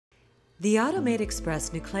The AutoMate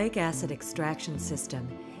Express Nucleic Acid Extraction System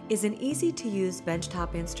is an easy-to-use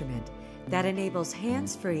benchtop instrument that enables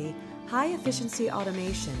hands-free, high-efficiency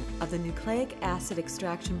automation of the nucleic acid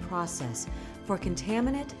extraction process for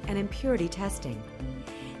contaminant and impurity testing.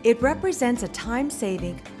 It represents a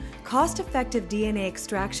time-saving, cost-effective DNA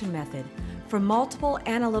extraction method for multiple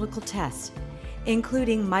analytical tests,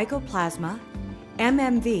 including mycoplasma,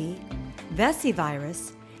 MMV,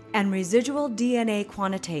 vesivirus, and residual DNA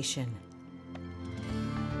quantitation.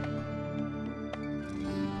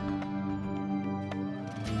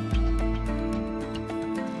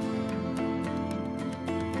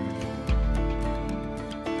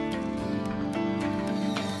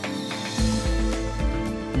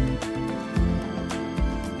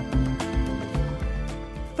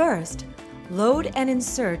 First, load and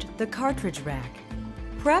insert the cartridge rack.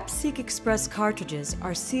 PrepSEQ Express cartridges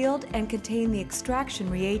are sealed and contain the extraction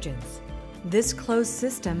reagents. This closed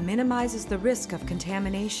system minimizes the risk of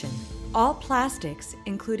contamination. All plastics,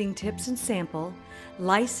 including tips and sample,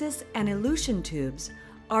 lysis, and elution tubes,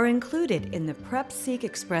 are included in the PrepSEQ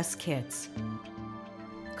Express kits.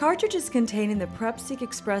 Cartridges containing the PrepSEQ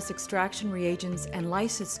Express extraction reagents and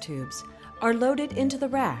lysis tubes are loaded into the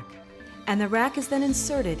rack, and the rack is then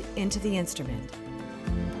inserted into the instrument.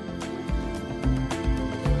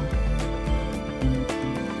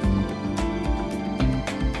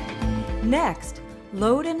 Next,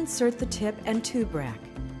 load and insert the tip and tube rack.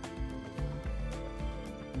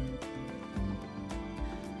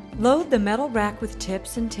 Load the metal rack with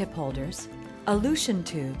tips and tip holders, elution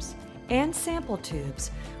tubes, and sample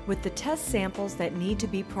tubes with the test samples that need to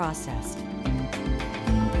be processed.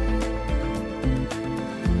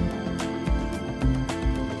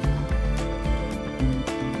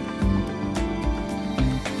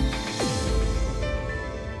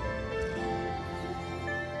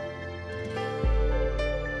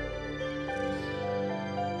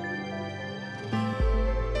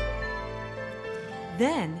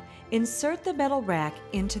 Then, insert the metal rack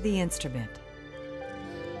into the instrument.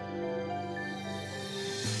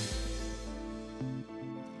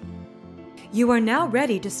 You are now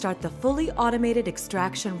ready to start the fully automated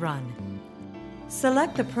extraction run.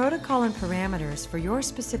 Select the protocol and parameters for your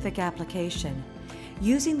specific application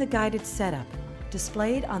using the guided setup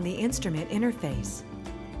displayed on the instrument interface.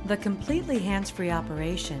 The completely hands-free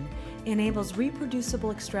operation enables reproducible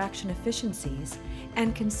extraction efficiencies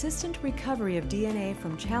and consistent recovery of DNA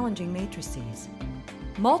from challenging matrices.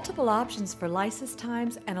 Multiple options for lysis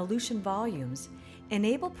times and elution volumes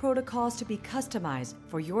enable protocols to be customized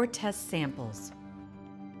for your test samples.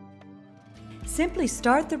 Simply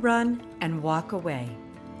start the run and walk away.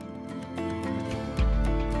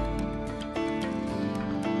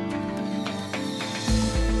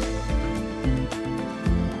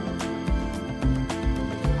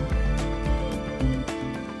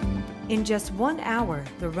 In just 1 hour,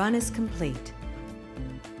 the run is complete.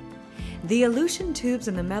 The elution tubes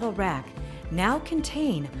in the metal rack now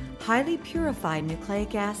contain highly purified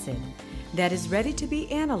nucleic acid that is ready to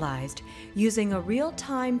be analyzed using a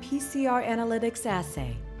real-time PCR analytics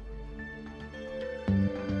assay.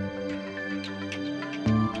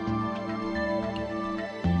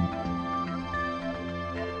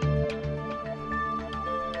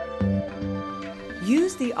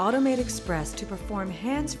 Use the AutoMate Express to perform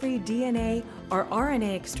hands-free DNA or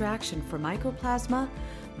RNA extraction for mycoplasma,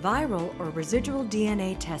 viral, or residual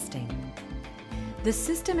DNA testing. The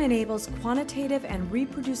system enables quantitative and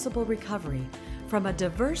reproducible recovery from a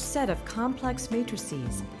diverse set of complex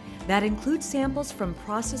matrices that include samples from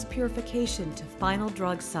process purification to final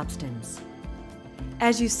drug substance.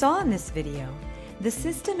 As you saw in this video, the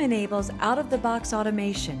system enables out-of-the-box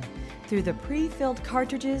automation through the pre-filled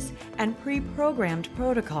cartridges and pre-programmed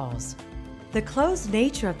protocols. The closed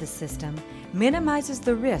nature of the system minimizes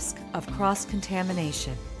the risk of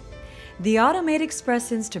cross-contamination. The AutoMate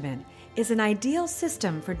Express instrument is an ideal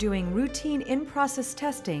system for doing routine in-process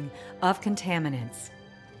testing of contaminants.